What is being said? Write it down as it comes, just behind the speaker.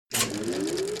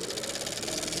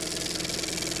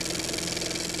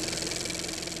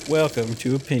Welcome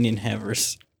to Opinion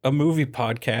Havers, a movie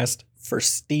podcast for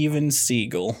Steven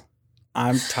Seagal.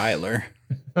 I'm Tyler.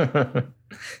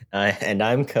 And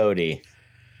I'm Cody.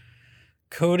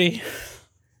 Cody,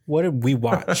 what did we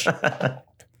watch?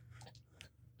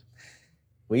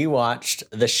 We watched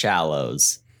The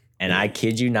Shallows, and I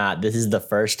kid you not, this is the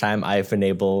first time I've been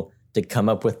able to come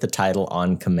up with the title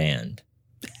on command.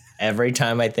 Every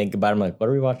time I think about it, I'm like, what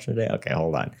are we watching today? Okay,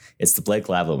 hold on. It's the Blake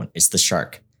Lively one. It's The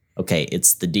Shark. Okay,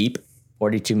 it's The Deep.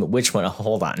 42. Which one? Oh,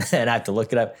 hold on. And I have to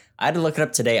look it up. I had to look it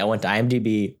up today. I went to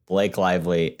IMDb, Blake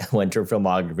Lively, went to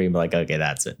filmography, and be like, okay,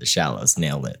 that's it. The Shallows.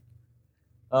 Nailed it.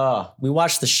 Oh, we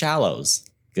watched The Shallows.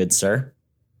 Good, sir.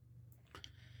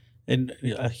 And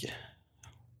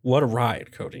what a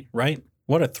ride, Cody, right?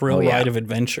 What a thrill ride of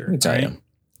adventure.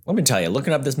 Let me tell you,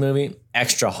 looking up this movie,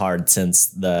 extra hard since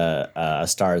the A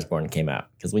Star is Born came out.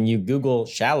 Because when you Google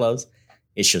Shallows,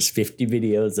 it's just 50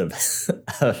 videos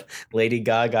of Lady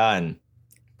Gaga and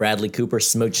Bradley Cooper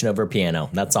smooching over a piano.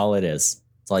 That's all it is.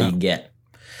 That's all you get.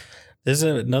 This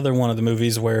is another one of the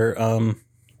movies where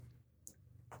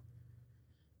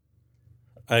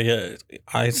I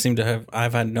seem to have,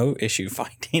 I've had no issue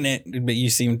fighting it, but you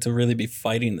seem to really be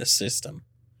fighting the system.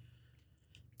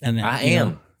 And I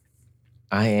am.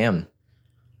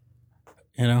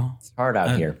 You know, it's hard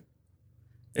out here.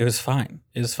 It was fine.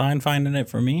 It was fine finding it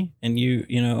for me. And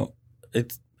you know,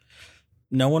 it's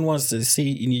no one wants to see,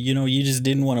 you know, you just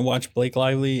didn't want to watch Blake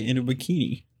Lively in a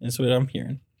bikini. That's what I'm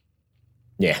hearing.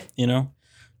 Yeah. You know,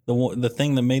 the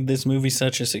thing that made this movie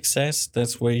such a success,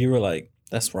 that's where you were like,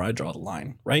 that's where I draw the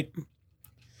line, right?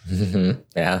 Mm-hmm.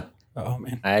 Yeah. Oh,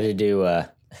 man. I had to do, I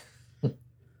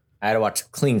had to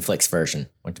watch Clean Flicks version.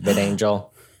 Went to VidAngel.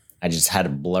 I just had to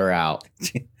blur out.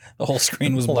 The whole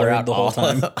screen was blurred the whole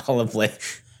time. All of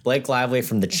Blake Lively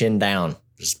from the chin down.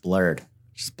 Just blurred.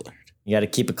 You got to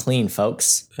keep it clean,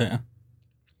 folks. Yeah.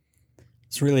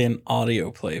 It's really an audio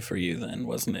play for you then,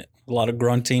 wasn't it? A lot of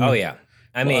grunting. Oh, yeah.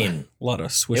 I mean, a lot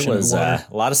of swishing. It was a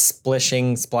lot of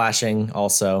splashing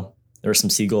also. There were some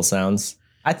seagull sounds.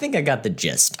 I think I got the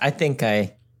gist. I think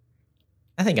I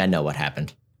know what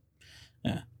happened.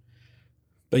 Yeah.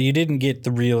 But you didn't get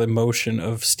the real emotion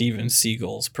of Steven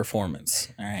Seagal's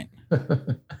performance. All right.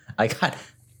 I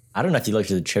don't know if you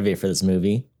looked at the trivia for this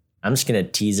movie. I'm just going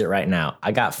to tease it right now.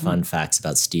 I got fun facts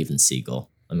about Steven Seagal.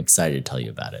 I'm excited to tell you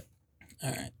about it.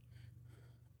 All right.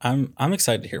 I'm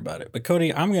excited to hear about it. But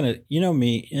Cody, I'm going to, you know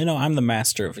me, you know, I'm the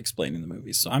master of explaining the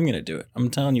movies. So I'm going to do it. I'm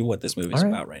telling you what this movie's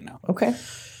about right now. Okay.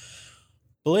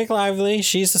 Blake Lively,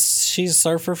 she's a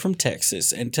surfer from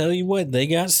Texas. And tell you what, they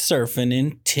got surfing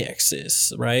in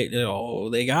Texas, right? Oh,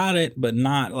 they got it, but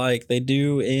not like they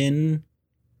do in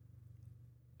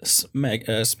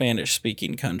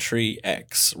Spanish-speaking country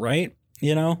X, right?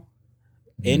 You know?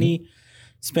 Mm-hmm. Any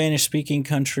Spanish-speaking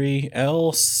country,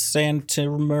 El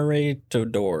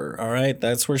Santamoritador, all right?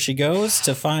 That's where she goes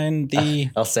to find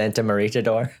the... El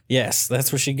Santamoritador? Yes,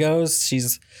 that's where she goes.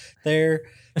 She's there.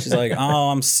 She's like, oh,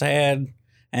 I'm sad,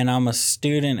 and I'm a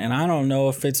student, and I don't know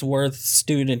if it's worth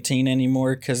studenting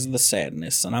anymore because of the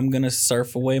sadness, and I'm going to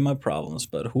surf away my problems.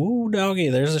 But, whoo, doggy,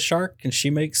 there's a shark, and she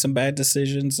makes some bad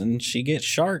decisions, and she gets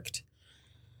sharked.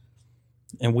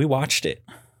 And we watched it.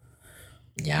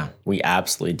 Yeah, we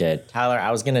absolutely did. Tyler,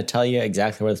 I was going to tell you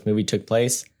exactly where this movie took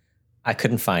place. I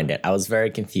couldn't find it. I was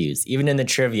very confused. Even in the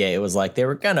trivia, it was like they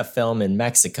were going to film in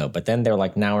Mexico, but then they were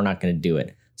like, no, we're not going to do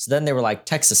it. So then they were like,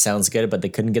 Texas sounds good, but they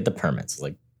couldn't get the permits.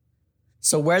 Like,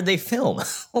 so where'd they film?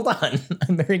 Hold on.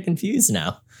 I'm very confused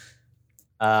now.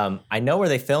 I know where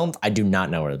they filmed. I do not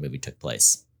know where the movie took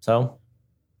place. So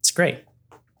it's great.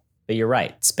 But you're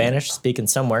right. Spanish speaking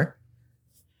somewhere.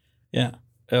 Yeah.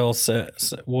 What was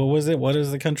it? What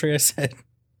is the country I said?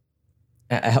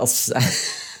 El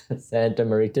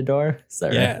Santamoritador? Is that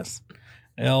right? Yes.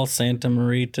 El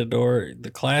Santamoritador,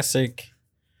 the classic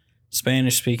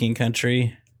Spanish-speaking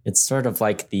country. It's sort of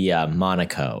like the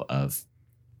Monaco of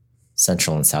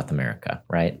Central and South America,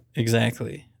 right?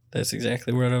 Exactly. That's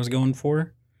exactly what I was going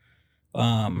for.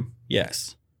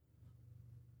 Yes.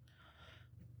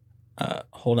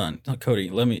 Hold on, Cody.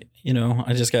 Let me. You know,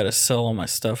 I just got to sell all my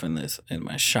stuff in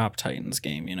my Shop Titans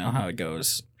game. You know how it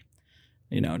goes.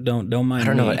 You know, don't mind. I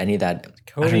don't know what any of that.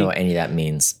 Cody, I don't know what any of that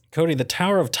means. Cody, the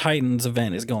Tower of Titans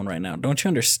event is going right now. Don't you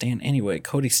understand? Anyway,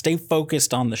 Cody, stay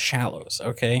focused on The Shallows,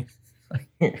 okay?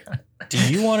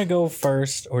 Do you want to go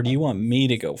first, or do you want me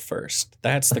to go first?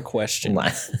 That's the question.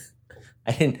 I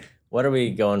didn't. What are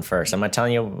we going first? Am I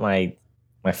telling you my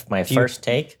first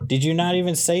take? Did you not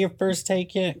even say your first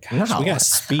take yet? Gosh, no, we got to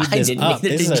speed this up.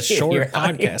 This is a short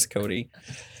podcast, Cody.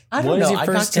 I don't know. What is your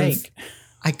first take?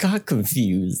 I got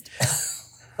confused.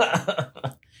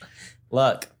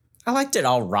 Look, I liked it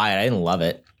all right. I didn't love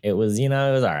it. It was, it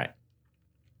was all right.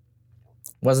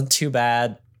 Wasn't too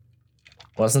bad.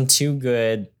 Wasn't too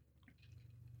good.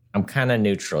 I'm kind of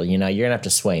neutral. You're going to have to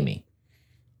sway me.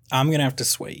 I'm going to have to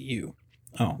sway you.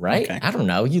 Oh, right? Okay. I don't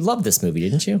know. You loved this movie,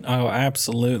 didn't you? Oh,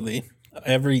 absolutely.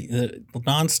 The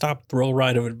nonstop thrill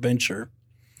ride of adventure.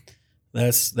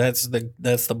 That's the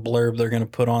blurb they're going to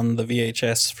put on the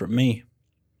VHS for me.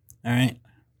 All right.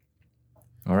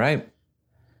 All right.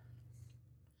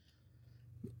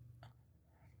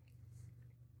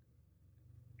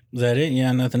 Is that it?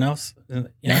 Yeah, nothing else? Nah,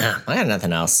 I got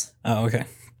nothing else. Oh, okay.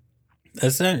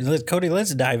 Cody,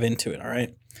 let's dive into it, all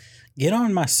right? Get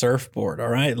on my surfboard, all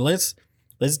right? Let's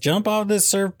jump off this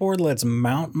surfboard. Let's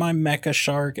mount my Mecha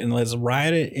Shark and let's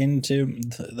ride it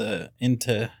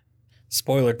into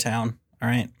Spoiler Town, all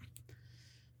right?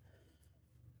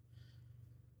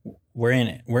 We're in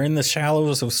it. We're in the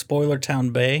shallows of Spoiler Town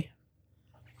Bay,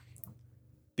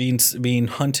 being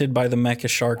hunted by the Mecha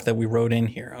Shark that we rode in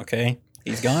here, okay?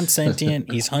 He's gone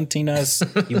sentient. He's hunting us.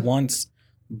 He wants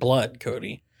blood,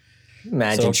 Cody.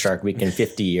 Imagine Shark Week in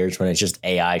 50 years when it's just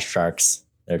AI sharks.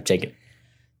 They're taking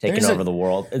over the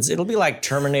world. It'll be like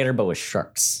Terminator, but with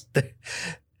sharks.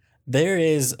 There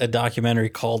is a documentary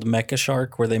called Mecha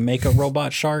Shark where they make a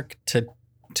robot shark to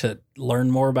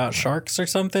learn more about sharks or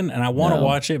something. And I want to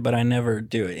watch it, but I never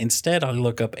do it. Instead, I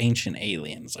look up Ancient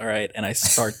Aliens. All right. And I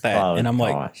start that. And I'm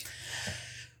like,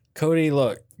 Cody,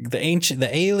 look, the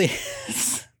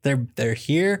aliens, they're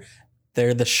here.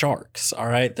 They're the sharks, all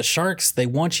right? The sharks, they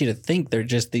want you to think they're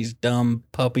just these dumb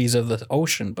puppies of the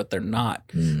ocean, but they're not.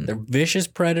 They're vicious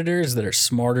predators that are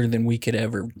smarter than we could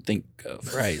ever think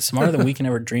of, right? Smarter than we can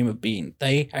ever dream of being.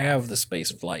 They have the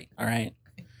space flight, all right?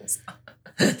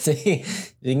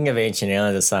 Speaking of Ancient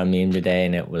Aliens, I saw a meme today,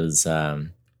 and it was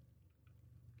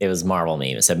Marvel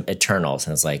meme. It said Eternals,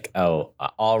 and it's like, oh,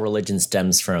 all religion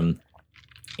stems from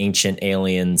ancient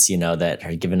aliens, that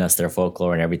are giving us their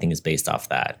folklore, and everything is based off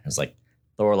that. It's like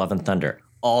Thor, Love, and Thunder.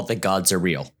 All the gods are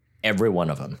real. Every one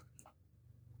of them.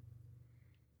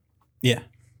 Yeah.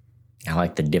 I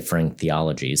like the differing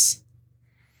theologies.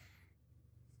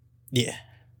 Yeah.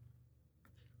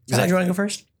 Exactly. Do you want to go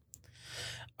first?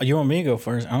 You want me to go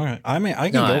first? I mean,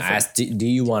 I can go first. Asked, do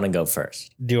you want to go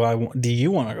first? Do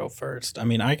you want to go first? I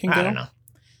mean, I can go. I don't know.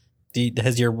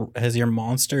 Has your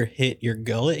monster hit your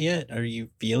gullet yet? Are you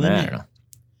feeling it? I don't know.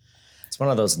 It's one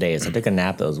of those days. I took a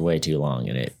nap that was way too long,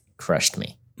 and it crushed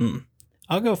me.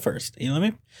 I'll go first.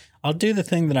 I'll do the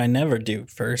thing that I never do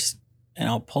first, and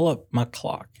I'll pull up my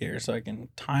clock here so I can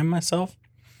time myself,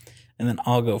 and then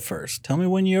I'll go first. Tell me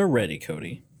when you're ready,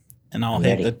 Cody, and I'll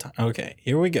hit the time. Okay,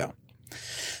 here we go.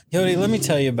 Cody, let me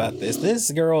tell you about this.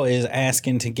 This girl is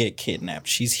asking to get kidnapped.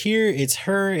 She's here. It's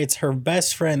her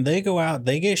best friend. They go out.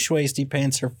 They get schwasty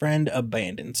pants. Her friend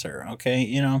abandons her.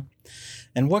 Okay,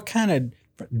 and what kind of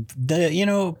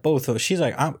both of us. She's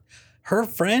like, her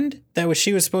friend that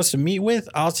she was supposed to meet with.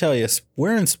 I'll tell you,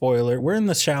 we're in Spoiler. We're in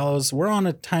the shallows. We're on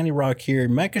a tiny rock here.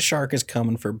 Mecha Shark is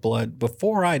coming for blood.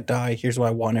 Before I die, here's what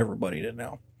I want everybody to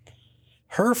know.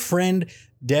 Her friend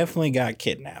definitely got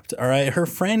kidnapped. All right, her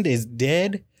friend is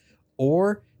dead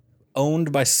or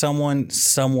owned by someone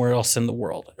somewhere else in the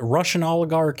world. A Russian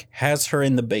oligarch has her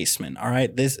in the basement. All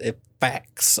right,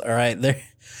 facts. All right,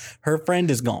 her friend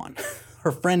is gone.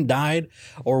 Her friend died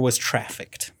or was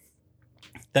trafficked.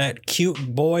 That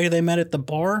cute boy they met at the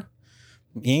bar,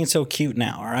 he ain't so cute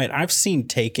now. All right, I've seen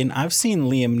Taken. I've seen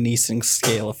Liam Neeson's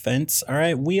Scale Offense. All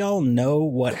right, we all know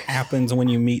what happens when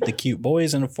you meet the cute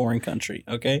boys in a foreign country.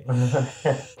 Okay,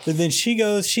 but then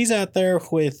she's out there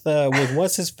with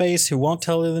what's his face, who won't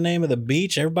tell her the name of the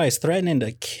beach. Everybody's threatening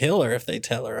to kill her if they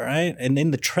tell her. All right, and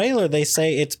in the trailer they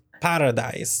say it's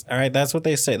paradise. All right, that's what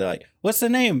they say. They're like, "What's the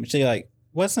name?" She's like,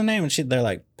 "What's the name?" And they're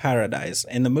like, "Paradise."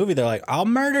 In the movie, they're like, "I'll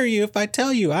murder you if I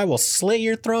tell you. I will slit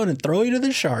your throat and throw you to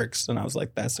the sharks." And I was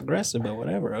like, that's aggressive, but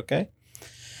whatever, okay?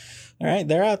 All right,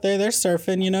 they're out there, they're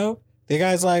surfing, The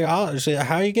guy's like,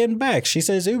 how are you getting back? She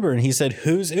says Uber. And he said,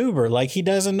 who's Uber? Like, he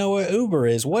doesn't know what Uber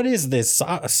is. What is this?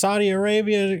 Saudi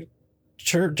Arabia,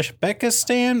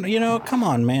 Uzbekistan? Come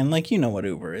on, man. Like, you know what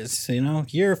Uber is,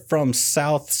 You're from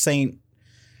South St.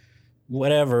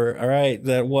 Whatever, all right,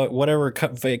 whatever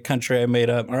country I made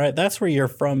up, all right, that's where you're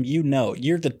from,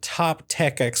 you're the top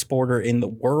tech exporter in the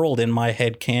world in my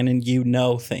head canon,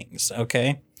 things,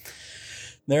 okay?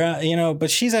 They're but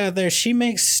she's out there, she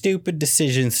makes stupid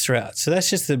decisions throughout, so that's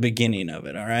just the beginning of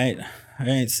it, all right? All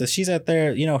right, so she's out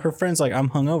there, her friend's like, I'm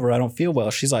hungover, I don't feel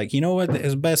well. She's like, you know what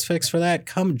is the best fix for that?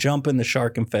 Come jump in the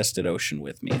shark infested ocean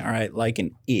with me. All right, like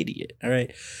an idiot. All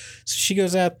right. So she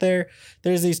goes out there.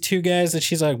 There's these two guys that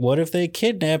she's like, what if they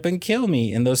kidnap and kill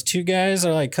me? And those two guys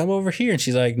are like, come over here. And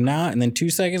she's like, nah. And then 2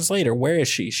 seconds later, where is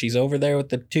she? She's over there with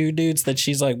the two dudes that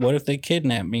she's like, what if they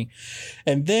kidnap me?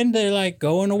 And then they're like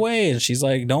going away. And she's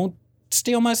like, don't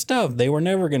steal my stuff. They were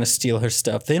never going to steal her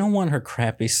stuff. They don't want her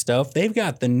crappy stuff. They've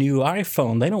got the new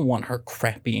iPhone. They don't want her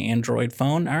crappy Android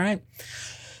phone. All right.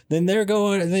 Then they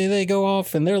go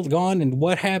off and they're gone. And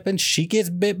what happens? She gets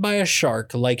bit by a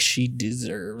shark like she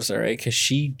deserves. All right. Because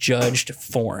she judged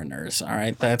foreigners. All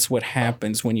right. That's what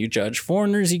happens when you judge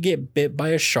foreigners. You get bit by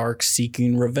a shark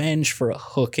seeking revenge for a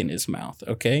hook in his mouth.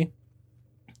 Okay.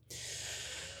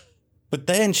 But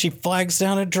then she flags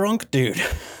down a drunk dude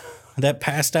that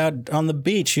passed out on the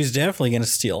beach. Who's definitely going to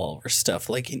steal all of her stuff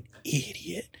like an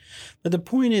idiot. But the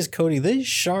point is, Cody, this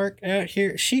shark out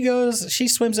here, she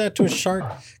swims out to a shark.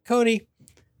 Cody,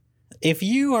 if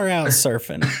you are out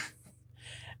surfing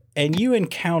and you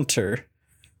encounter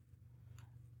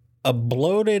a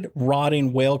bloated,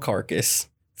 rotting whale carcass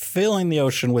filling the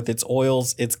ocean with its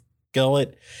oils, its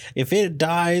gullet, if it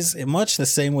dies in much the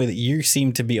same way that you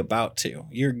seem to be about to,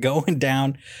 you're going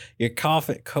down, you're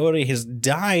coughing, Cody is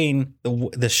dying.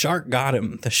 The shark got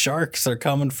him. The sharks are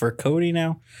coming for Cody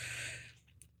now.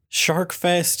 Shark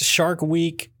Fest, Shark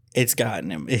Week, it's gotten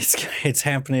him. It's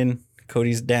happening.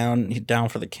 Cody's down. He's down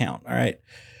for the count. All right.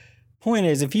 Point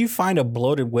is, if you find a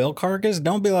bloated whale carcass,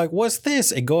 don't be like, what's this?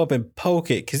 And go up and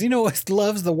poke it. Because you know what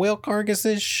loves the whale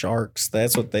carcasses? Sharks.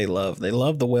 That's what they love. They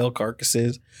love the whale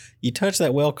carcasses. You touch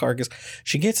that whale carcass,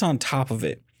 she gets on top of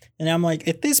it. And I'm like,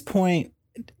 at this point,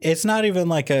 it's not even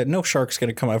like no shark's going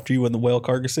to come after you when the whale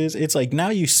carcass is. It's like now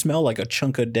you smell like a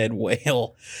chunk of dead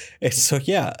whale. And so,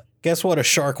 yeah, guess what a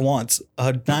shark wants?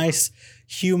 A nice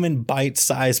human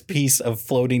bite-sized piece of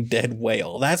floating dead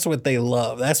whale. That's what they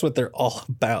love. That's what they're all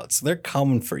about. So they're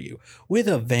coming for you with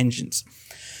a vengeance.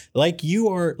 Like you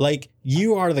are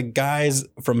the guys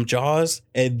from Jaws,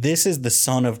 and this is the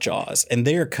son of Jaws, and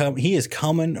he is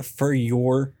coming for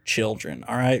your children.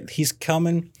 All right. He's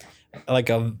coming like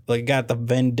got the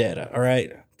vendetta. All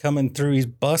right. Coming through. He's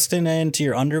busting into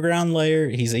your underground lair.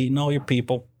 He's eating all your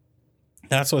people.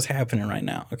 That's what's happening right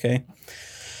now. Okay.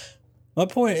 My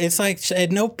point, it's like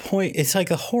at no point, it's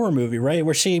like a horror movie, right?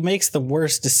 Where she makes the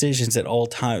worst decisions at all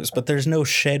times, but there's no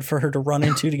shed for her to run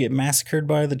into to get massacred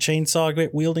by the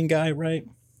chainsaw wielding guy, right?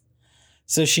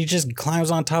 So she just climbs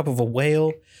on top of a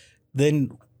whale,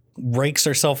 then rakes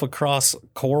herself across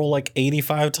coral like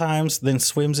 85 times, then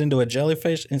swims into a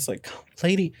jellyfish. And it's like,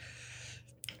 lady,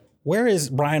 where is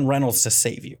Ryan Reynolds to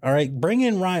save you? All right, bring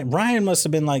in Ryan. Ryan must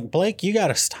have been like, Blake, you got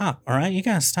to stop. All right, you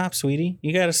got to stop, sweetie.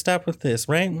 You got to stop with this,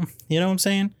 right? You know what I'm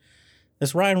saying?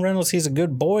 This Ryan Reynolds, he's a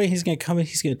good boy. He's going to come in.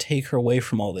 He's going to take her away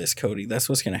from all this, Cody. That's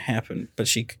what's going to happen.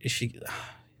 But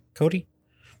Cody?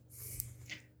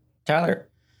 Tyler,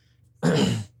 I'm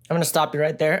going to stop you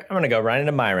right there. I'm going to go right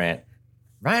into my rant.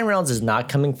 Ryan Reynolds is not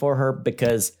coming for her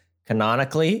because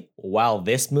canonically, while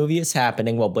this movie is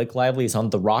happening, while Blake Lively is on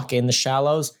the rock in The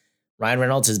Shallows, Ryan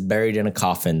Reynolds is buried in a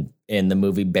coffin in the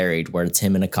movie Buried, where it's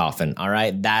him in a coffin. All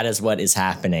right. That is what is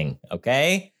happening.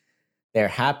 Okay. They're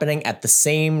happening at the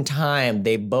same time.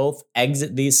 They both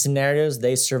exit these scenarios.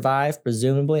 They survive,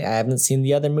 presumably. I haven't seen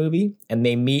the other movie. And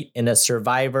they meet in a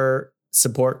survivor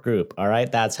support group. All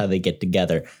right. That's how they get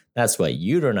together. That's what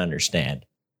you don't understand.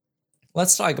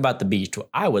 Let's talk about the beach.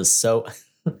 I was so...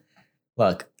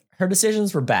 Look, her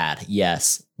decisions were bad,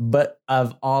 yes, but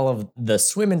of all of the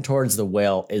swimming towards the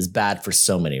whale is bad for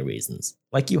so many reasons.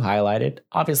 Like you highlighted,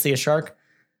 obviously a shark,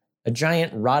 a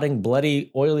giant, rotting,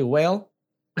 bloody, oily whale.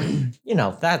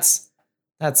 That's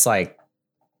like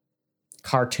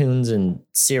cartoons and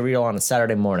cereal on a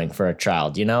Saturday morning for a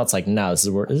child. It's like, no, this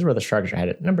is where the sharks are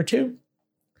headed. Number two,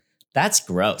 that's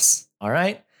gross. All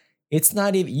right. It's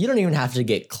not even, you don't even have to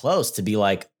get close to be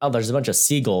like, oh, there's a bunch of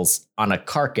seagulls on a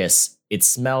carcass. It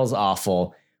smells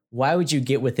awful. Why would you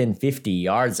get within 50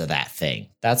 yards of that thing?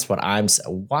 That's what I'm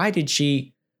saying. Why did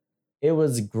she? It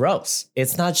was gross.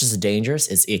 It's not just dangerous.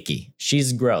 It's icky.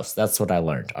 She's gross. That's what I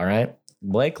learned. All right.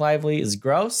 Blake Lively is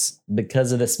gross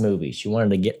because of this movie. She wanted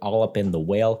to get all up in the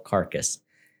whale carcass.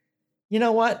 You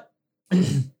know what?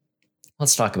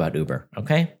 Let's talk about Uber.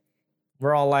 Okay.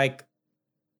 We're all like,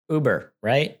 Uber,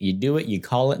 right? You do it, you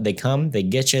call it, they come, they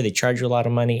get you, they charge you a lot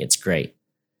of money. It's great.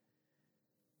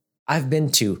 I've been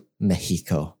to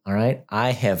Mexico, all right?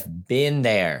 I have been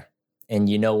there. And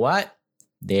you know what?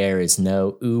 There is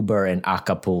no Uber in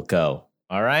Acapulco,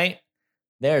 all right?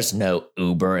 There's no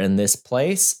Uber in this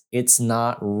place. It's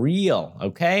not real,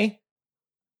 okay?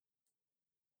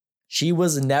 She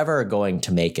was never going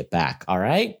to make it back. All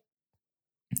right.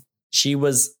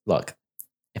 Look,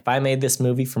 if I made this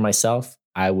movie for myself,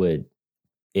 it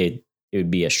would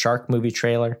be a shark movie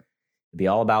trailer. It'd be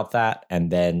all about that.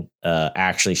 And then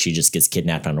actually she just gets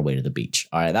kidnapped on her way to the beach.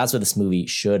 All right. That's what this movie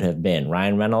should have been.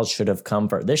 Ryan Reynolds should have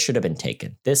this should have been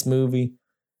taken. This movie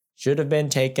should have been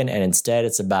taken. And instead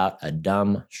it's about a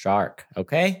dumb shark.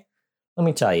 Okay. Let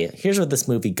me tell you, here's what this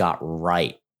movie got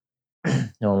right.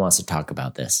 No one wants to talk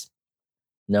about this.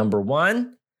 Number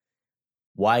 1,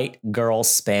 white girl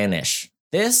Spanish.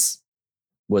 This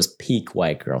was peak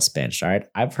white girl Spanish. All right.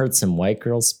 I've heard some white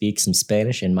girls speak some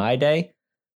Spanish in my day.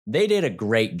 They did a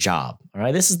great job. All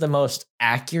right. This is the most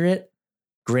accurate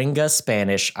gringa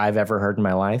Spanish I've ever heard in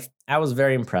my life. I was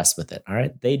very impressed with it. All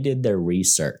right. They did their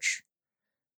research.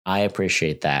 I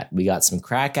appreciate that. We got some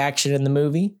crack action in the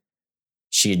movie.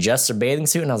 She adjusts her bathing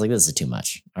suit and I was like, this is too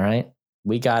much. All right.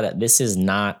 We got it. This is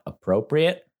not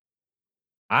appropriate.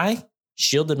 I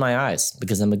shielded my eyes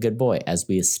because I'm a good boy, as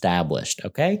we established.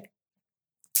 Okay.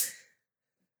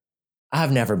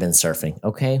 I've never been surfing.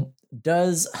 Okay.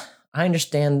 I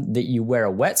understand that you wear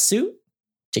a wetsuit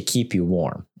to keep you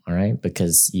warm. All right.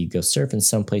 Because you go surfing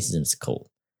some places and it's cold.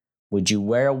 Would you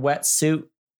wear a wetsuit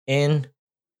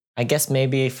I guess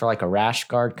maybe for like a rash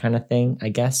guard kind of thing, I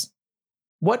guess.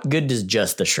 What good does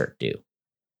just the shirt do?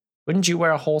 Wouldn't you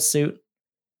wear a whole suit?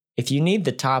 If you need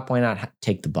the top, why not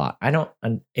take the bottom?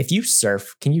 If you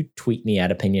surf, can you tweet me at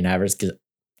Opinion Havers? Because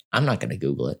I'm not going to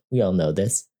Google it. We all know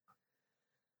this.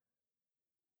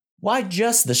 Why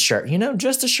just the shirt?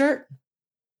 Just a shirt.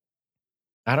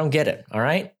 I don't get it. All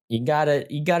right. You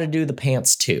gotta do the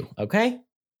pants too. Okay.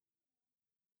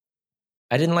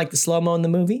 I didn't like the slow-mo in the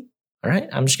movie. All right.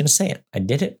 I'm just going to say it. I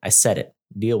did it. I said it.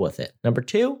 Deal with it. Number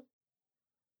 2.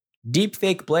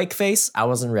 Deepfake Blake face, I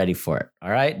wasn't ready for it. All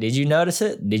right. Did you notice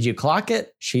it? Did you clock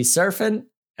it? She's surfing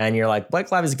and you're like,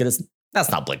 Blake Lively's good as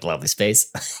that's not Blake Lively's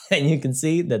face. And you can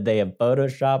see that they have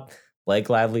photoshopped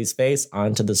Blake Lively's face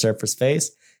onto the surfer's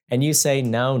face. And you say,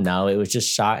 no, it was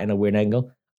just shot in a weird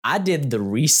angle. I did the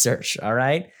research. All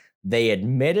right. They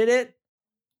admitted it.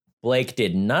 Blake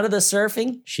did none of the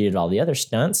surfing. She did all the other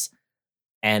stunts.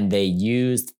 And they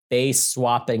used face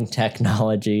swapping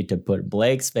technology to put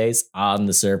Blake's face on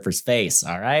the surfer's face.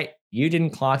 All right. You didn't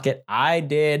clock it. I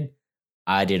did.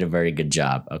 I did a very good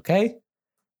job. Okay.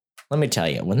 Let me tell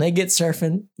you, when they get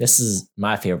surfing, this is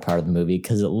my favorite part of the movie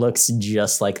because it looks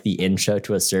just like the intro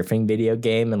to a surfing video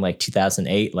game in like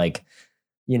 2008. Like,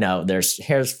 their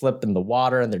hair's flipped in the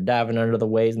water and they're diving under the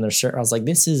waves and they're surfing. I was like,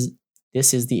 this is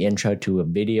the intro to a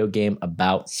video game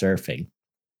about surfing.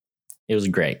 It was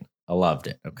great. I loved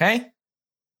it. Okay.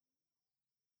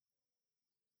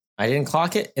 I didn't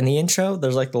clock it in the intro.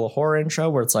 There's like the little horror intro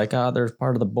where it's like, there's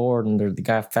part of the board and the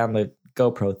guy found the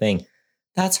GoPro thing.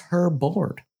 That's her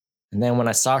board. And then when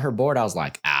I saw her board, I was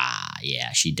like,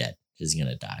 yeah, she's dead. She's going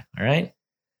to die. All right.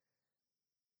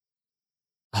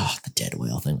 Oh, the dead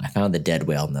whale thing. I found the dead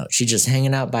whale note. She's just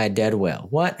hanging out by a dead whale.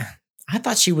 What? I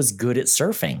thought she was good at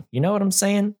surfing. You know what I'm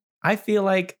saying? I feel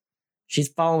like she's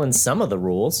following some of the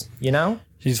rules,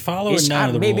 She's following none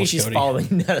of the rules. Maybe she's following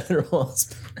none of the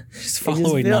rules. She's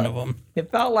following none of them.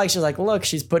 It felt like she's like, look,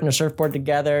 she's putting a surfboard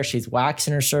together. She's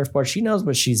waxing her surfboard. She knows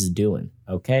what she's doing.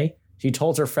 Okay. She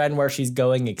told her friend where she's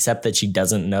going, except that she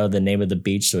doesn't know the name of the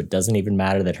beach. So it doesn't even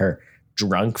matter that her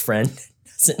drunk friend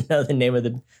doesn't know the name of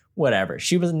the whatever.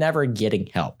 She was never getting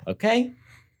help. Okay.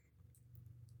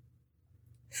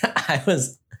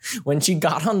 When she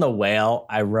got on the whale,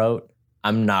 I wrote,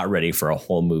 I'm not ready for a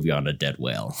whole movie on a dead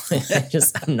whale.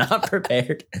 I'm not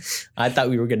prepared. I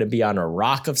thought we were going to be on a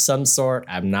rock of some sort.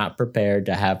 I'm not prepared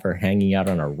to have her hanging out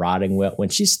on a rotting whale. When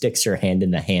she sticks her hand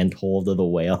in the handhold of the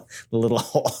whale, the little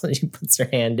hole, she puts her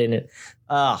hand in it.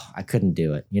 Oh, I couldn't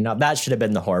do it. That should have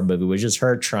been the horror movie, was just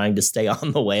her trying to stay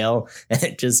on the whale. And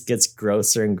it just gets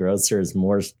grosser and grosser as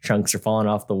more chunks are falling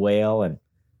off the whale. And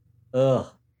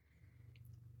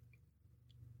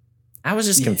I was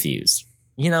just confused.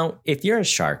 If you're a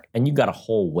shark and you got a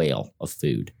whole whale of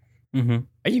food,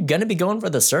 are you going to be going for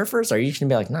the surfers? Or are you going to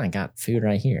be like, no, I got food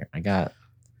right here.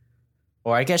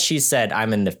 Or I guess she said,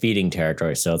 I'm in the feeding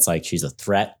territory. So it's like she's a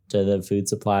threat to the food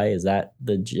supply. Is that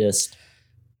the gist?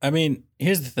 I mean,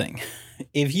 here's the thing.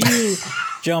 If you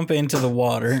jump into the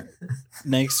water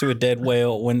next to a dead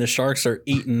whale when the sharks are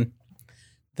eating,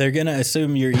 they're going to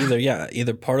assume you're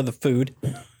either part of the food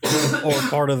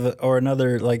or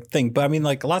another like thing. But I mean,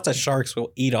 like lots of sharks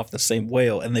will eat off the same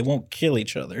whale and they won't kill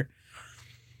each other.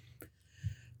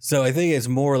 So I think it's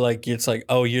more like it's like,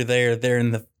 oh, you're there. They're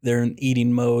in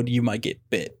eating mode. You might get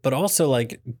bit. But also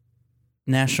like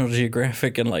National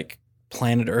Geographic and like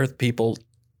Planet Earth people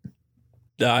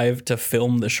dive to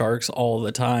film the sharks all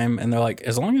the time. And they're like,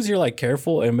 as long as you're like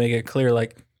careful and make it clear,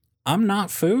 like, I'm not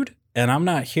food and I'm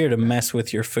not here to mess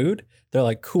with your food. They're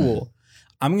like, cool.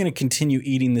 I'm going to continue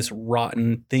eating this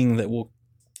rotten thing that will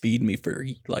feed me for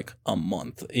like a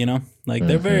month, you know? Like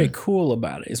they're very cool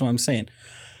about it, is what I'm saying.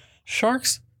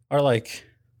 Sharks are like,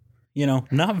 you know,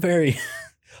 not very.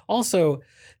 Also,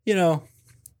 you know,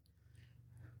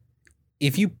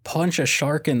 if you punch a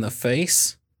shark in the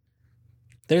face,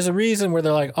 there's a reason where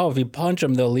they're like, oh, if you punch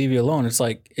them, they'll leave you alone. It's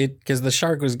like because the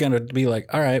shark was going to be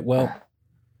like, all right, well,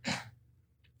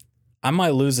 I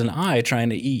might lose an eye trying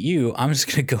to eat you. I'm just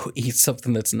going to go eat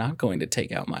something that's not going to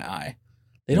take out my eye.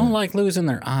 They don't like losing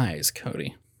their eyes,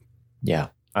 Cody. Yeah.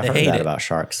 I've heard that about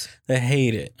sharks. They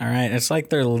hate it. All right. It's like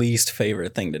their least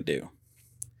favorite thing to do.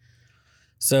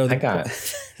 So the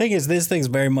thing is, this thing's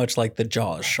very much like the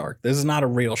Jaws shark. This is not a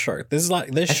real shark. This is like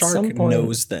this shark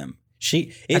knows them.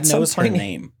 It knows her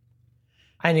name.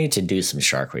 I need to do some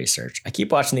shark research. I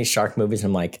keep watching these shark movies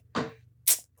and I'm like,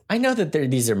 I know that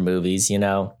these are movies, you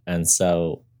know, and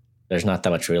so there's not that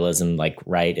much realism. Like,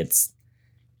 right, it's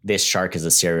this shark is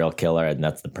a serial killer, and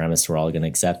that's the premise we're all going to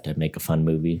accept to make a fun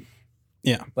movie.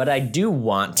 Yeah, but I do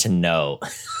want to know,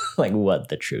 like, what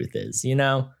the truth is. You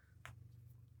know,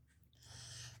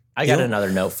 I got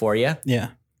another note for you.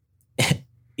 Yeah,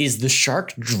 is the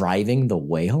shark driving the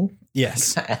whale?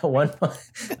 Yes. At one point.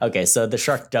 Okay, so the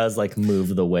shark does like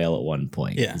move the whale at one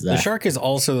point. Yeah. The shark is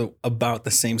also about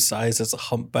the same size as a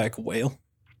humpback whale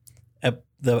at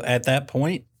that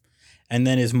point, and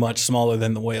then is much smaller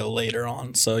than the whale later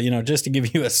on. So, you know, just to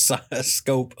give you a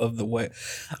scope of the whale.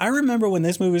 I remember when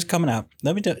this movie was coming out.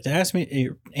 Let me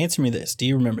answer me this. Do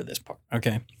you remember this part?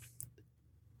 Okay.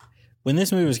 When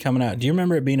this movie was coming out, do you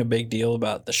remember it being a big deal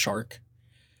about the shark?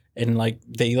 And like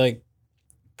they like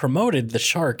promoted the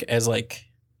shark as like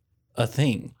a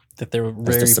thing that they were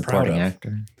very proud of.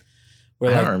 Actor.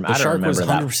 Where like the shark was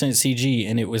 100% CG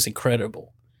and it was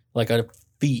incredible, like a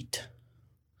feat.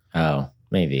 Oh,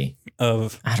 maybe I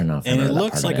don't know. If and it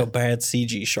looks like a bad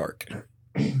CG shark,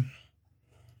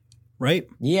 right?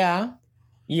 Yeah.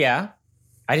 I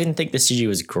didn't think the CG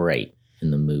was great in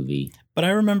the movie, but I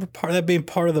remember that being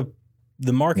part of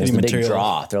the marketing material. Big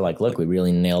draw. They're like, look, we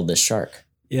really nailed this shark.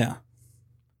 Yeah.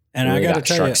 And really I got to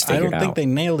tell you, I don't think they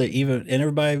nailed it even. And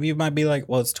everybody, you might be like,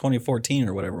 well, it's 2014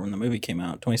 or whatever when the movie came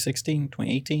out. 2016,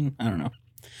 2018? I don't know.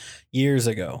 Years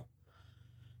ago.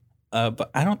 But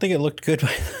I don't think it looked good by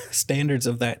the standards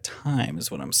of that time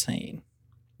is what I'm saying.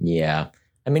 Yeah.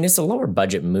 I mean, it's a lower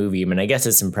budget movie. I mean, I guess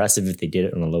it's impressive if they did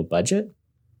it on a low budget.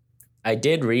 I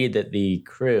did read that the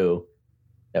crew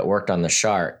that worked on the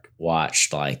shark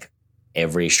watched like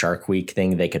every Shark Week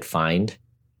thing they could find.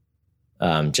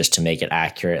 Just to make it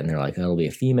accurate. And they're like, oh, it'll be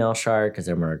a female shark because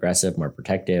they're more aggressive, more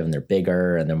protective, and they're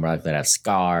bigger, and they're more likely to have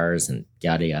scars and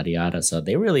yada, yada, yada. So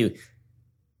they really,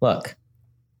 look,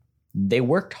 they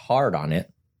worked hard on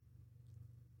it.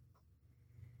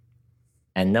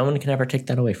 And no one can ever take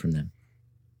that away from them.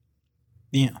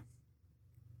 Yeah.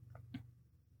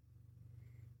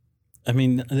 I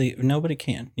mean, nobody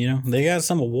can, you know. They got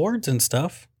some awards and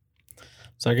stuff.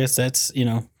 So I guess that's, you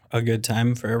know, a good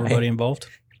time for everybody involved.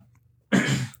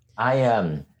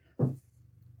 I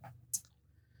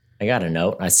got a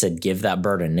note. I said, give that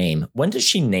bird a name. When does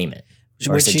she name it?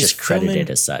 Or is it just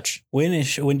credited as such? When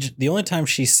the only time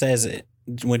she says it,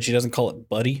 when she doesn't call it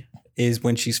buddy, is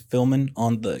when she's filming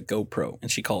on the GoPro and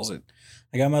she calls it,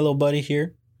 I got my little buddy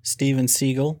here, Steven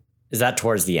Seagal. Is that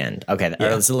towards the end? Okay.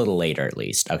 Yeah. Or it's a little later at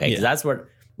least. Okay. Because that's what,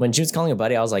 when she was calling a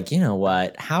buddy, I was like, you know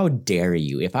what? How dare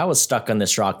you? If I was stuck on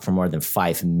this rock for more than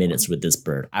 5 minutes with this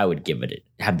bird, I would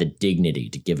have the dignity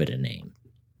to give it a name.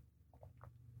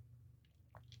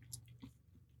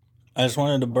 I just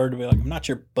wanted the bird to be like, I'm not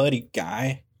your buddy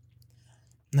guy.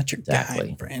 I'm not your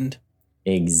guy friend.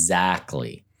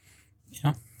 Exactly.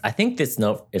 Yeah. I think this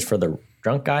note is for the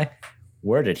drunk guy.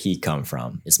 Where did he come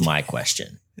from is my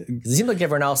question. Because it seems like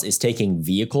everyone else is taking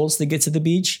vehicles to get to the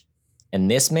beach. And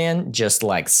this man just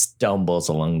like stumbles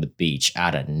along the beach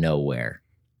out of nowhere.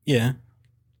 Yeah.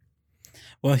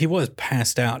 Well, he was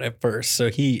passed out at first, so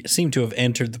he seemed to have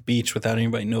entered the beach without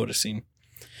anybody noticing,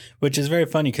 which is very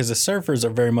funny because the surfers are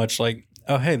very much like,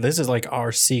 oh, hey, this is like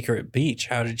our secret beach.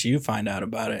 How did you find out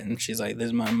about it? And she's like, this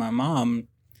is my mom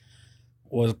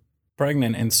was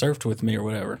pregnant and surfed with me or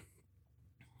whatever.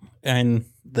 And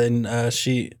then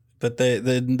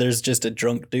then there's just a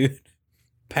drunk dude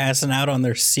passing out on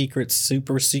their super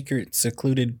secret,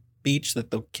 secluded beach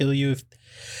that they'll kill you if.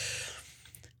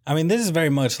 I mean, this is very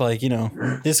much like, you know,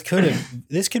 this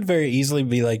could very easily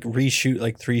be like reshoot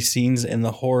like 3 scenes, and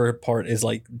the horror part is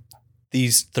like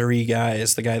these 3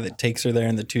 guys, the guy that takes her there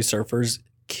and the 2 surfers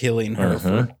killing her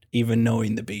for even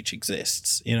knowing the beach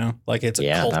exists, you know? Like it's a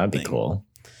cult that would be thing, cool.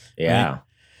 Yeah. right?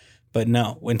 But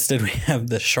no, instead we have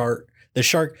the shark. The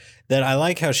shark that I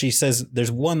like how she says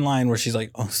there's one line where she's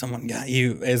like, "Oh, someone got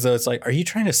you." As though it's like, are you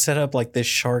trying to set up like this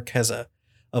shark has a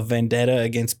vendetta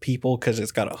against people because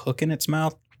it's got a hook in its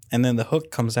mouth? And then the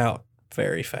hook comes out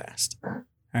very fast. All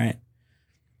right.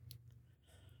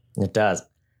 It does.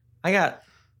 I got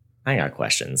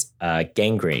questions.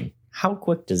 Gangrene. How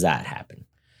quick does that happen?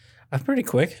 Pretty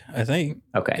quick, I think.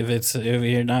 Okay. If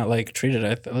you're not like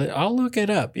treated, I'll look it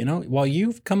up. You know, while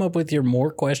you've come up with your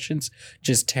more questions,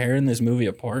 just tearing this movie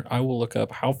apart, I will look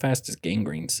up how fast does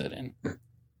gangrene set in.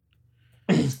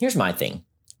 Here's my thing.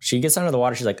 She gets under the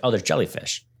water. She's like, "Oh, there's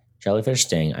jellyfish. Jellyfish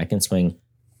sting. I can swim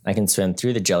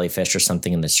through the jellyfish or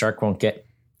something, and the shark won't get."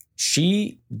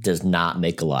 She does not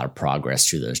make a lot of progress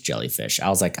through those jellyfish. I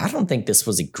was like, I don't think this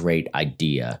was a great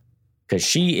idea. Because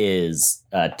she is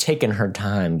taking her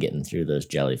time getting through those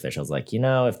jellyfish. I was like,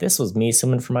 if this was me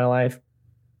swimming for my life,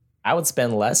 I would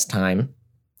spend less time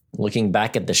looking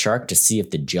back at the shark to see if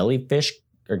the jellyfish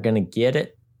are going to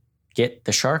get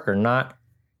the shark or not.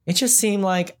 It just seemed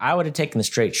like I would have taken the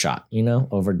straight shot,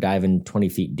 over diving 20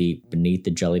 feet deep beneath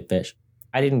the jellyfish.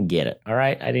 I didn't get it, all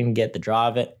right? I didn't get the draw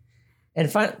of it.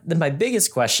 And my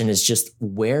biggest question is just,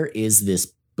 where is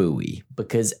this buoy?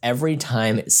 Because every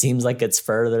time it seems like it's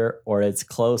further or it's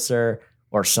closer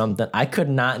or something. I could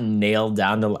not nail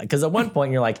down because at one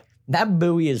point you're like, that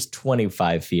buoy is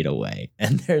 25 feet away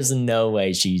and there's no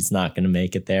way she's not going to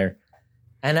make it there.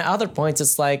 And at other points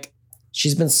it's like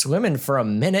she's been swimming for a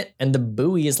minute and the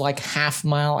buoy is like half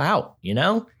mile out,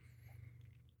 Yeah,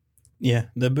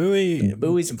 the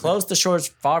buoy's close to shore,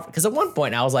 far. Because at one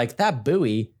point I was like, that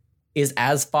buoy is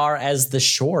as far as the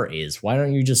shore is. Why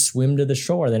don't you just swim to the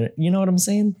shore? Then you know what I'm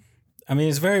saying? I mean,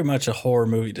 it's very much a horror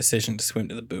movie decision to swim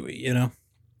to the buoy,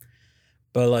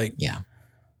 But like, yeah,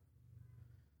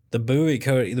 the buoy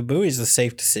is the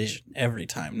safe decision every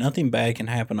time. Nothing bad can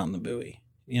happen on the buoy.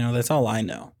 That's all I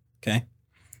know. Okay.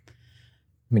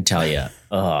 Let me tell you.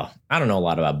 I don't know a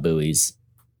lot about buoys.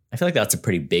 I feel like that's a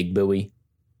pretty big buoy.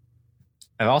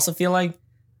 I also feel like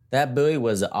that buoy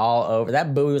was all over.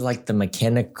 That buoy was like the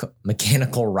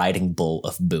mechanical riding bull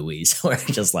of buoys. We're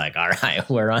just like, all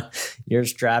right, you're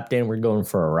strapped in. We're going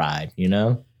for a ride,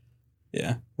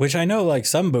 Yeah. Which I know like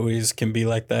some buoys can be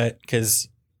like that because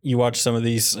you watch some of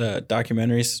these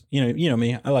documentaries, you know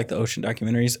me, I like the ocean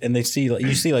documentaries, and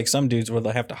you see like some dudes where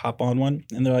they have to hop on one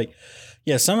and they're like,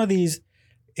 yeah, some of these,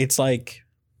 it's like,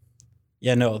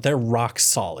 yeah, no, they're rock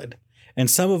solid. And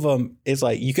some of them, it's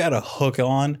like you got to hook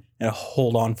on and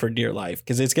hold on for dear life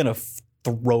because it's going to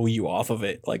throw you off of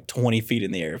it like 20 feet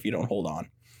in the air if you don't hold on.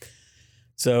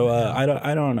 So I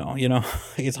don't know.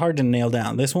 It's hard to nail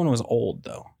down. This one was old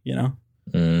though,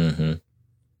 Mm-hmm.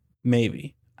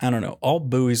 Maybe. I don't know. All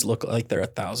buoys look like they're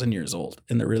 1,000 years old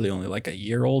and they're really only like a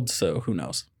year old. So who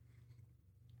knows?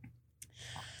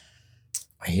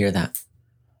 I hear that.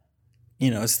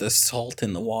 It's the salt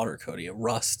in the water, Cody. It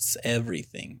rusts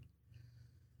everything.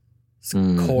 It's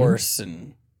coarse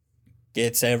and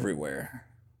gets everywhere.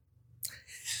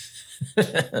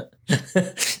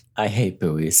 I hate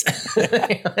buoys.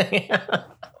 Yeah.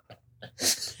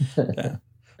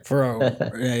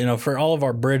 For all of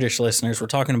our British listeners, we're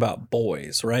talking about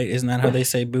boys, right? Isn't that how they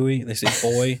say buoy? They say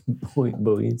boy.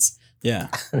 Buoys. Yeah.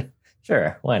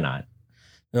 Sure. Why not?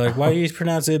 They're like, why do you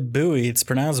pronounce it buoy? It's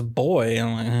pronounced boy. And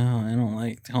I'm like, oh, I don't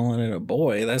like calling it a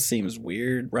boy. That seems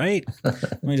weird, right?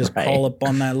 Let me just call up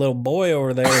on that little boy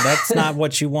over there. That's not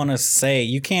what you want to say.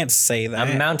 You can't say that.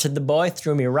 I mounted the boy,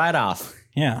 threw me right off.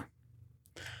 Yeah.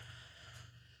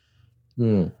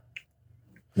 Man,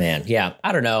 yeah.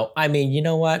 I don't know. I mean, you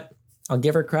know what? I'll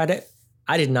give her credit.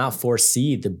 I did not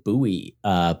foresee the buoy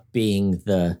being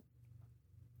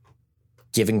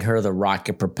giving her the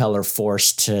rocket propeller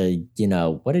force to,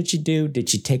 what did she do? Did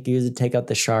she use it to take out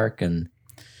the shark and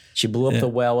she blew up the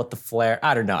whale with the flare?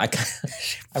 I don't know. I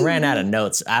ran out of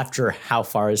notes after how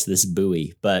far is this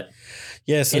buoy, but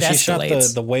yeah, so she shot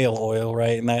the whale oil,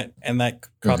 right? And that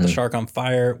caught the shark on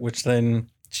fire, which then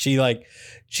she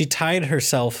tied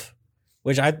herself,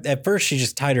 which at first she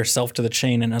just tied herself to the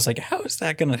chain. And I was like, how is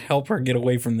that going to help her get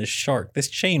away from this shark? This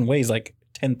chain weighs like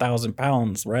 10,000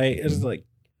 pounds, right? It's like,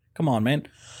 come on, man.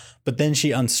 But then she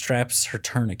unstraps her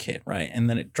tourniquet, right? And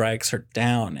then it drags her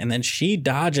down. And then she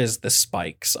dodges the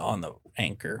spikes on the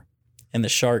anchor. And the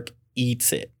shark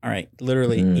eats it. All right.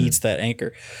 Literally eats that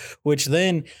anchor, which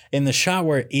then in the shot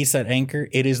where it eats that anchor,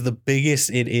 it is the biggest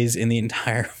it is in the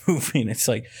entire movie. And it's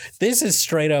like, this is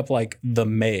straight up like the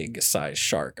Meg size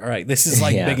shark. All right. This is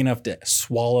like big enough to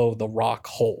swallow the Rock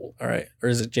whole. All right. Or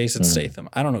is it Jason Statham?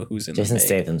 I don't know who's in Jason the Meg.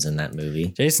 Statham's in that movie.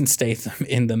 Jason Statham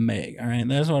in the Meg. All right.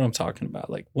 That's what I'm talking about.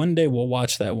 Like one day we'll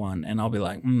watch that one and I'll be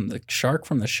like, the shark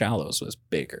from The Shallows was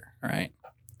bigger. All right.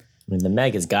 I mean, the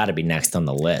Meg has got to be next on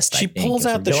the list. She pulls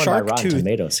out the shark tooth,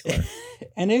 tomato score.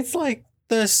 and it's like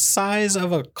the size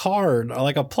of a card,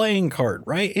 like a playing card,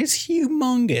 right? It's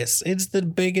humongous. It's the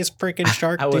biggest freaking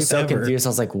shark tooth ever. I was so confused. I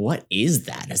was like, "What is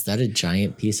that? Is that a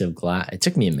giant piece of glass?" It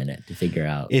took me a minute to figure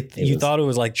out. You thought it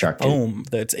was like shark foam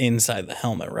that's inside the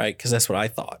helmet, right? Because that's what I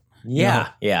thought.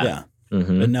 Yeah.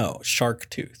 Mm-hmm. But no, shark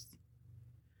tooth.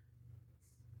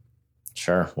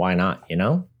 Sure, why not?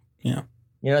 Yeah.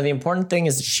 The important thing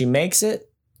is that she makes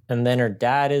it, and then her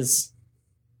dad is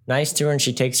nice to her, and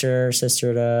she takes her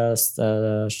sister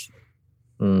to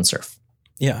surf.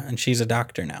 Yeah, and she's a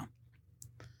doctor now.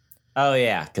 Oh,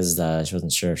 yeah, because she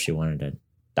wasn't sure if she wanted a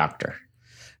doctor.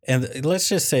 And let's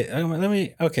just say,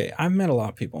 I've met a lot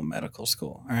of people in medical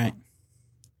school, all right?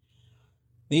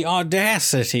 The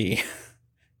audacity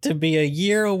to be a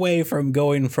year away from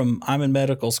going from I'm in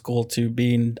medical school to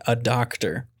being a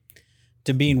doctor,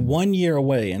 to being 1 year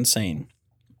away and saying,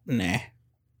 nah.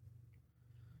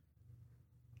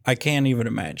 I can't even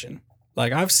imagine.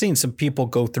 Like, I've seen some people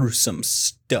go through some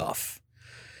stuff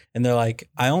and they're like,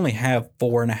 I only have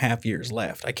 4.5 years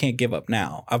left. I can't give up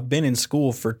now. I've been in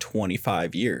school for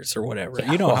 25 years or whatever.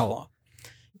 You know how long.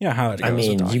 You know how it goes. I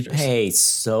mean, you pay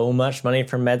so much money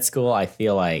for med school. I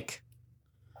feel like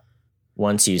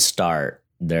once you start,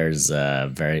 there's I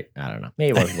don't know.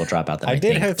 Maybe we'll drop out the I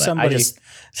did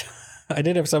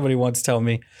have somebody once tell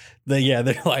me that,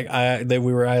 they're like,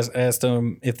 we were asked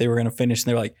them if they were going to finish, and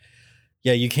they're like,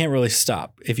 yeah, you can't really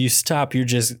stop. If you stop, I'd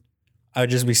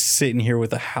just be sitting here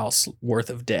with a house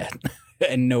worth of debt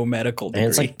and no medical degree. And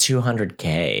it's like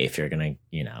 $200K if you're going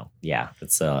to,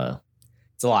 it's a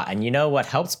lot. And you know what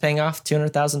helps paying off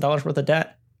 $200,000 worth of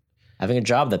debt? Having a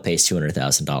job that pays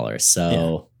 $200,000.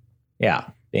 So yeah,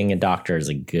 being a doctor is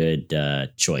a good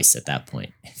choice at that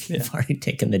point. If you've already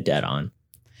taken the debt on.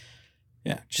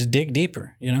 Yeah, just dig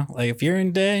deeper, Like if you're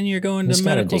in debt and you're going to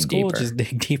medical school, just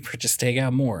dig deeper, just take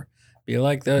out more. Be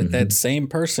like that same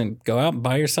person. Go out and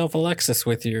buy yourself a Lexus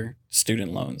with your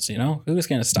student loans, Who's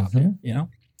going to stop you, Nobody.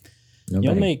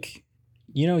 You'll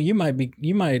make,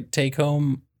 you might take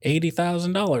home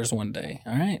 $80,000 one day,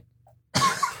 all right?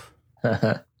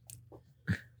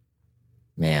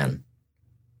 Man.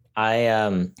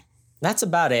 That's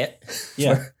about it.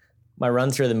 Yeah. For my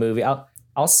run through the movie.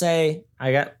 I'll say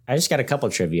I just got a couple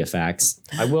of trivia facts.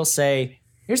 I will say,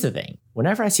 here's the thing.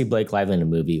 Whenever I see Blake Lively in a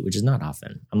movie, which is not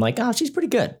often, I'm like, oh, she's pretty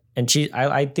good. And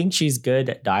I think she's good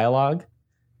at dialogue,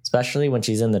 especially when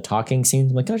she's in the talking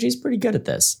scenes. I'm like, oh, she's pretty good at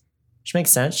this. Which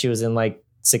makes sense. She was in like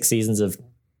 6 seasons of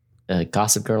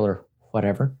Gossip Girl or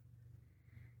whatever.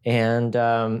 And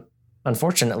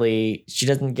unfortunately, she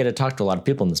doesn't get to talk to a lot of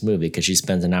people in this movie because she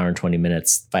spends an hour and 20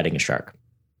 minutes fighting a shark.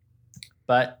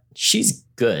 But she's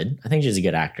good. I think she's a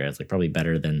good actor. It's like probably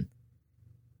better than,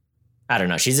 I don't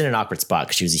know. She's in an awkward spot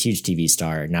because she was a huge TV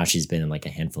star. Now she's been in like a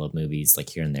handful of movies, like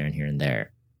here and there and here and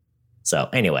there. So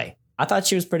anyway, I thought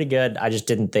she was pretty good. I just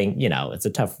didn't think, it's a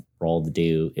tough role to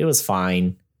do. It was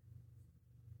fine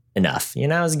enough. It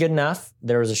was good enough.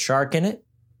 There was a shark in it.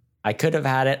 I could have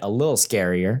had it a little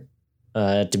scarier.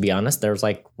 To be honest, there was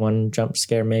like one jump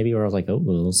scare maybe where I was like, oh, a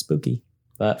little spooky.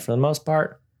 But for the most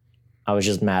part, I was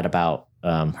just mad about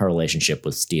her relationship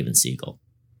with Steven Seagal.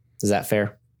 Is that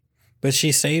fair? But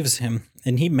she saves him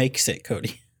and he makes it,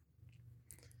 Cody.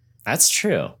 That's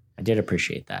true. I did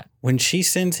appreciate that. When she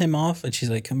sends him off and she's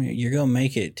like, come here, you're going to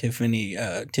make it. Tiffany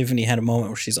had a moment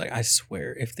where she's like, I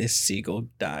swear if this seagull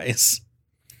dies.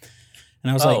 And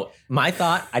I was like, my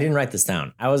thought, I didn't write this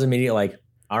down. I was immediately like,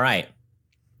 all right,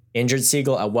 injured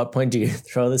seagull. At what point do you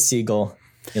throw the seagull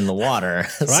in the water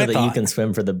so that you can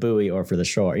swim for the buoy or for the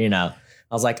shore? I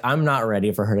was like, I'm not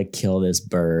ready for her to kill this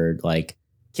bird, like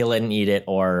kill it and eat it.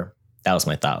 Or that was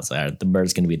my thought. I was like, the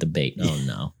bird's going to be the bait. Oh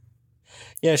no.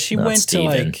 Yeah, she went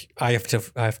Steven. To like, I have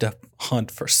to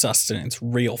hunt for sustenance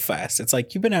real fast. It's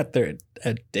like, you've been out there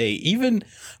a day. Even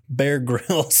Bear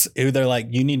Grylls, they're like,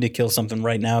 you need to kill something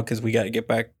right now because we got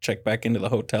to check back into the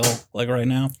hotel like right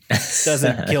now.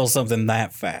 Doesn't kill something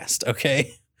that fast,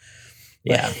 okay?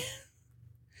 Yeah.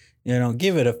 But,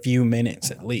 give it a few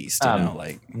minutes at least,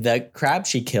 like. The crab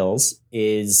she kills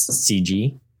is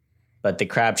CG, but the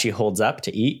crab she holds up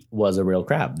to eat was a real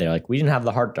crab. They're like, we didn't have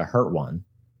the heart to hurt one.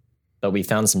 but we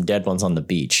found some dead ones on the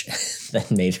beach that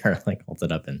made her like hold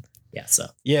it up. And yeah, so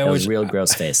Yeah, it was real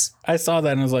gross face. I saw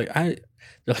that and I was like,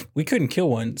 we couldn't kill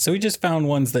one. So we just found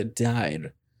ones that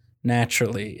died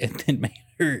naturally and then made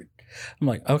hurt. I'm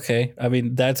like, okay. I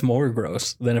mean, that's more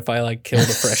gross than if I like killed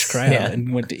a fresh crab Yeah.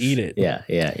 and went to eat it. Yeah.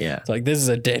 It's like, this is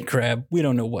a dead crab. We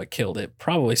don't know what killed it.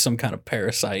 Probably some kind of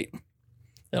parasite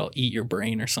that'll eat your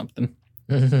brain or something.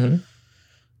 Mm-hmm.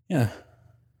 Yeah.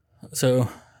 So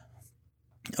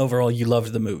overall, you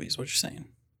loved the movies, what you're saying.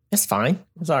 It's fine.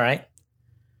 It's all right.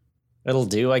 It'll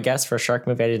do, I guess, for a shark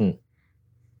movie. I didn't,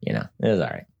 it was all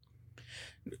right.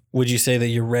 Would you say that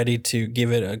you're ready to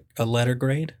give it a letter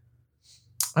grade?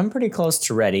 I'm pretty close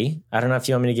to ready. I don't know if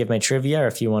you want me to give my trivia or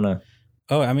if you want to.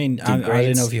 Oh, I mean, I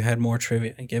didn't know if you had more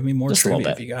trivia. Give me more Just a little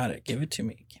trivia if bit. you got it. Give it to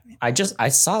me. I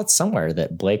saw it somewhere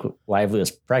that Blake Lively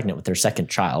was pregnant with their second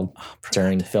child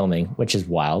during filming, which is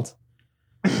wild.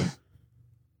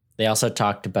 They also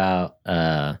talked about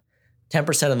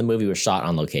 10% of the movie was shot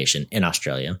on location in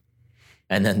Australia.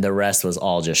 And then the rest was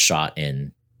all just shot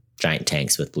in giant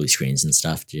tanks with blue screens and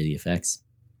stuff to do the effects.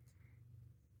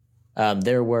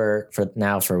 There were,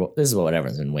 this is what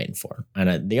everyone's been waiting for.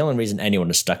 And the only reason anyone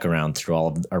has stuck around through all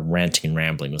of our ranting and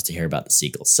rambling was to hear about the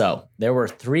seagulls. So there were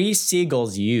 3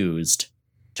 seagulls used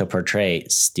to portray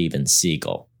Steven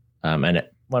Seagal. And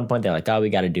at one point they're like, oh, we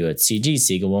got to do a CG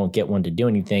seagull. We won't get one to do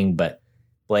anything. But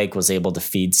Blake was able to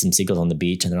feed some seagulls on the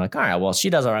beach. And they're like, all right, well,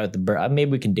 she does all right with the bird.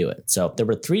 Maybe we can do it. So there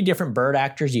were 3 different bird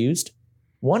actors used,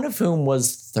 one of whom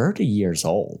was 30 years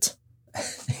old.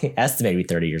 They estimated to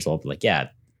be 30 years old. But like, yeah.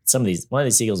 One of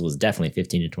these seagulls was definitely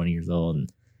 15 to 20 years old, and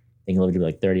I think it lived to be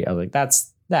like 30. I was like,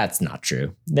 that's not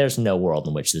true. There's no world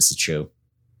in which this is true.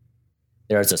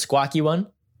 There was a squawky one,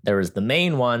 there was the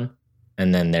main one,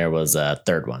 and then there was a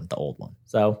third one, the old one.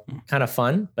 So kind of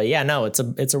fun, but yeah, no, it's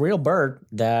a real bird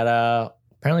that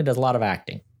apparently does a lot of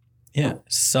acting. Yeah,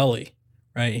 Sully,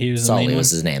 right? He was Sully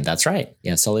was his name. That's right.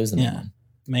 Yeah, Sully was the main one.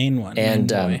 Main one.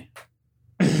 And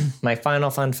my final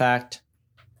fun fact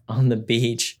on the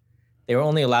beach. They were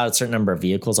only allowed a certain number of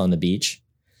vehicles on the beach.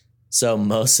 So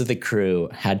most of the crew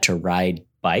had to ride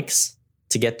bikes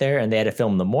to get there, and they had to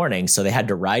film in the morning. So they had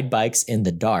to ride bikes in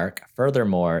the dark.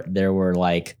 Furthermore, there were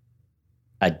like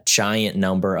a giant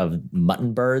number of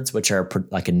mutton birds, which are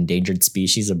like an endangered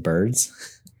species of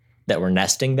birds that were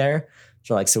nesting there.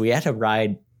 So we had to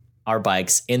ride our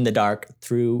bikes in the dark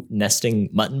through nesting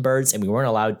mutton birds, and we weren't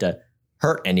allowed to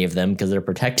hurt any of them because they're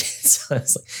protected. So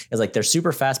it's like they're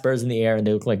super fast birds in the air and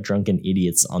they look like drunken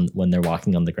idiots when they're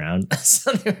walking on the ground.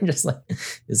 So they were just like,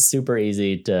 it's super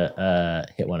easy to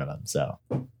hit one of them. So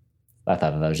I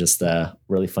thought that was just a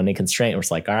really funny constraint. It's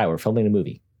like, all right, we're filming a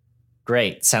movie.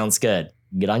 Great. Sounds good.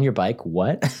 Get on your bike.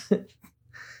 What?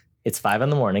 It's 5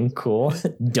 a.m. Cool.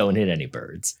 Don't hit any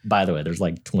birds. By the way, there's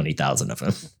like 20,000 of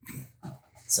them.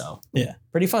 So yeah,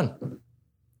 pretty fun.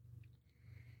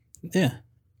 Yeah.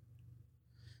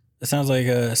 It sounds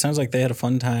like they had a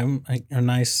fun time, a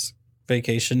nice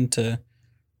vacation to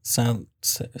South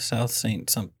Saint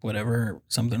something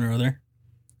or other.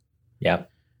 Yeah.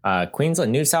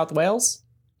 Queensland, New South Wales.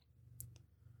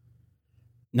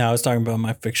 No, I was talking about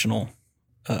my fictional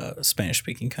Spanish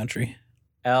speaking country.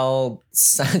 El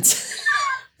Santa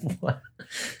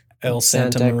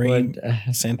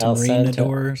Marina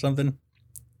or something.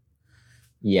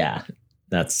 Yeah,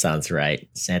 that sounds right.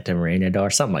 Santa Marina or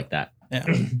something like that. Yeah.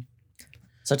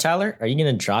 So Tyler, are you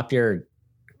going to drop your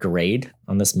grade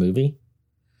on this movie?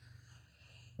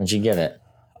 What'd you give it?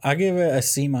 I give it a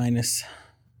C-. All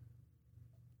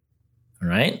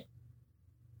right.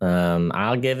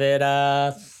 I'll give it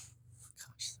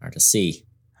it's hard to C.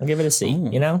 I'll give it a C.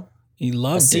 Ooh, you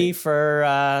loved a C it.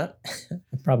 For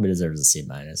it probably deserves a C-.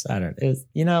 I don't.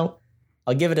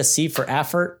 I'll give it a C for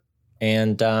effort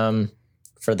and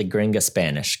for the Gringa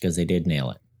Spanish because they did nail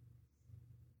it.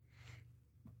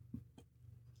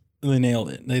 They nailed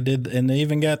it. They did, and they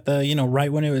even got the,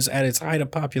 right when it was at its height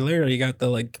of popularity, you got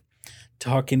the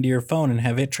talk into your phone and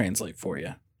have it translate for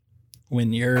you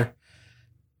when you're,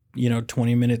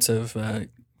 20 minutes of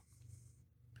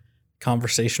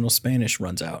conversational Spanish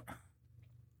runs out.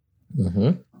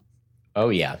 Mm-hmm. Oh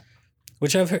yeah.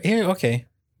 Which I've heard here. Okay,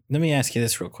 let me ask you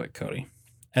this real quick, Cody.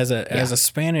 As a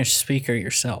Spanish speaker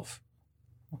yourself,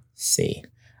 C,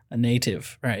 a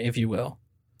native, right, if you will.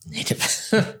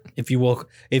 Native. if you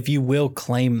will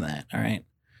claim that, all right.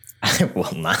 I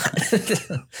will not.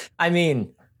 I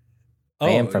mean, I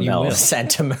am from El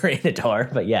Santa Marina,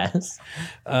 but yes.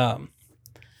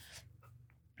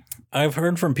 I've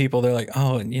heard from people, they're like,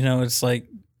 oh, it's like,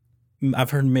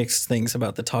 I've heard mixed things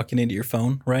about the talking into your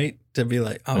phone, right? To be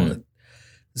like, oh,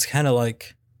 it's kind of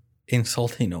like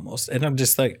insulting almost. And I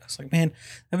was like, man,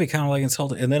 that'd be kind of like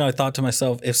insulting. And then I thought to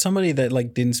myself, if somebody that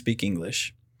like didn't speak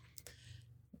English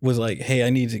was like, hey, I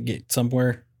need to get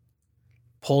somewhere,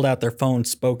 pulled out their phone,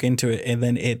 spoke into it, and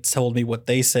then it told me what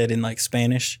they said in like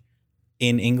Spanish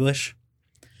in English,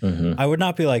 I would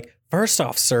not be like, first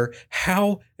off, sir,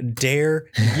 how dare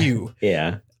you?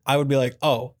 Yeah. I would be like,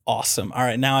 oh, awesome. All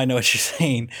right, now I know what you're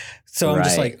saying. So I'm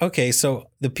just like, okay, so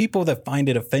the people that find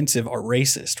it offensive are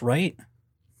racist, right?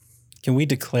 Can we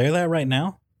declare that right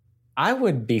now? I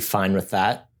would be fine with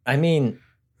that. I mean,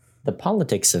 the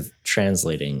politics of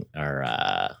translating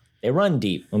are, they run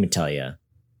deep, let me tell you.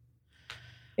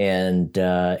 And,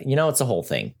 it's a whole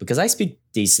thing because I speak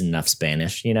decent enough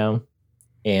Spanish,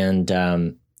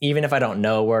 and even if I don't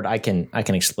know a word, I can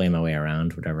explain my way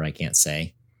around whatever I can't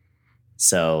say.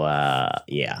 So,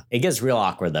 yeah, it gets real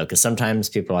awkward, though, because sometimes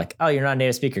people are like, oh, you're not a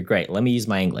native speaker. Great. Let me use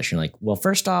my English. You're like, well,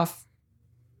 first off,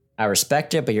 I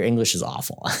respect it, but your English is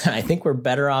awful. I think we're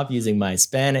better off using my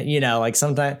Spanish. Like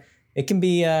sometimes it can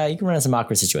be, you can run into some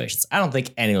awkward situations. I don't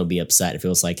think anyone will be upset if it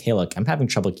was like, hey, look, I'm having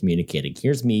trouble communicating.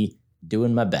 Here's me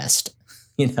doing my best.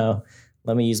 Let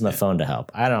me use my phone to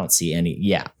help. I don't see any.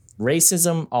 Yeah.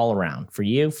 Racism all around. For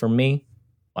you, for me,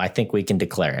 I think we can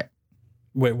declare it.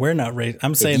 Wait, we're not racist.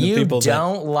 I'm saying if the people you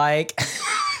don't like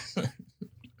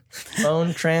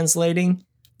phone translating,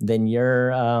 then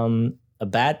you're a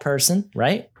bad person,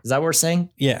 right? Is that what we're saying?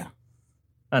 Yeah.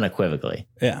 Unequivocally.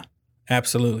 Yeah,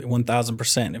 absolutely.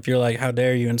 1,000%. If you're like, how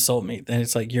dare you insult me? Then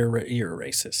it's like, you're a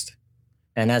racist.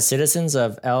 And as citizens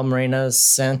of El Moreno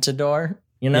Santador,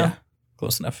 Yeah,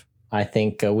 close enough. I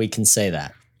think we can say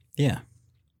that. Yeah.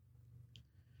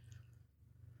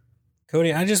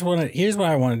 Cody, here's what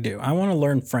I want to do. I want to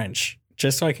learn French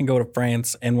just so I can go to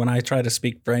France. And when I try to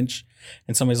speak French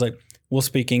and somebody's like, we'll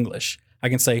speak English, I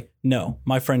can say, no,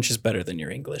 my French is better than your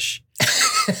English.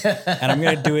 And I'm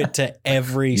going to do it to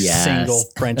every single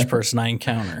French person I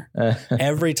encounter.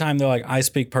 Every time they're like, I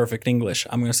speak perfect English,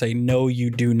 I'm going to say, no, you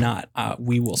do not.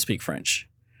 We will speak French.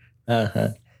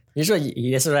 Here's what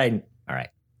all right,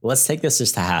 let's take this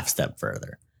just a half step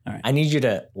further. All right. I need you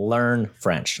to learn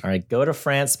French. All right. Go to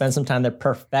France, spend some time there,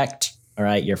 perfect. All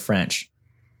right. Your French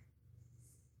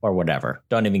or whatever.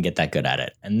 Don't even get that good at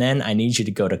it. And then I need you to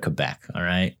go to Quebec. All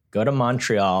right. Go to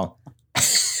Montreal.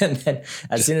 And then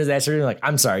as soon as they answer, you're like,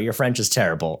 I'm sorry, your French is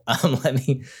terrible.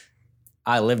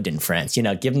 I lived in France,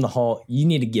 give them you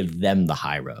need to give them the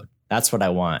high road. That's what I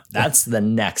want. That's the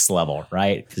next level,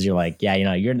 right? Because you're like,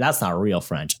 yeah, that's not real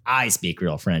French. I speak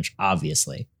real French,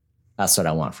 obviously. That's what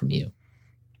I want from you.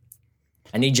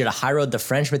 I need you to high road the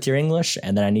French with your English,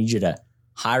 and then I need you to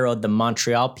high road the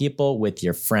Montreal people with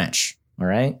your French. All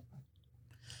right?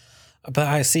 But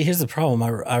I see, here's the problem.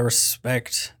 I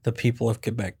respect the people of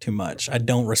Quebec too much. I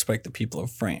don't respect the people of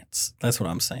France. That's what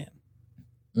I'm saying.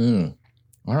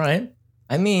 All right.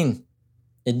 I mean,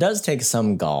 it does take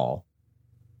some gall.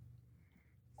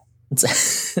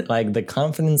 It's like the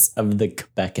confidence of the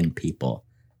Quebecan people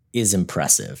is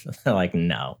impressive. They're like,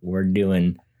 no, we're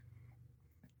doing...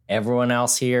 Everyone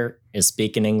else here is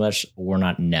speaking English. We're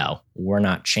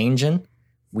not changing.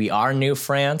 We are New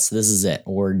France. This is it.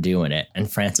 We're doing it.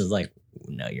 And France is like,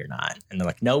 no, you're not. And they're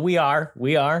like, no, we are.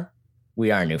 We are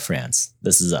New France.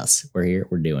 This is us. We're here.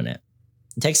 We're doing it.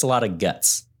 It takes a lot of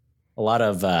guts. A lot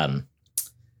of,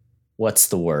 what's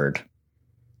the word?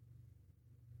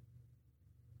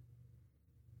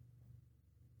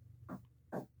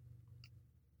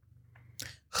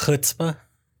 Chutzpah.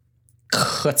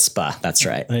 Chutzpah. That's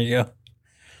right. There you go.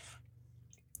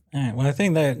 All right. Well, I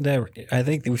think I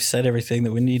think we've said everything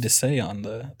that we need to say on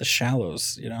the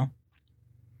shallows.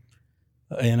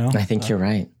 I think you're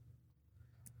right.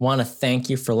 Want to thank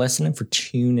you for listening, for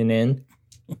tuning in.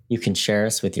 You can share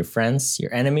us with your friends,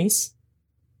 your enemies,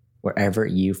 wherever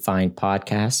you find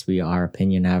podcasts. We are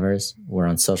Opinion Havers. We're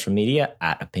on social media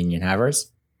at Opinion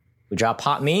Havers. We drop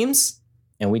hot memes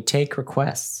and we take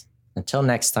requests. Until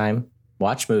next time.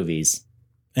 Watch movies.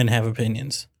 And have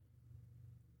opinions.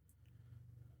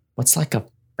 What's like a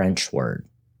French word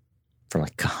for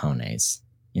like cojones?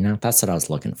 That's what I was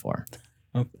looking for.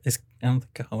 I don't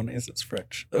think cojones is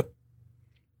French.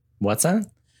 What's that?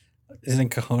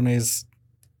 Isn't cojones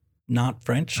not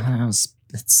French?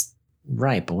 It's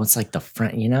right, but what's like the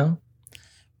French,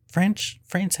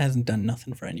 France hasn't done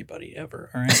nothing for anybody ever,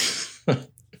 all right?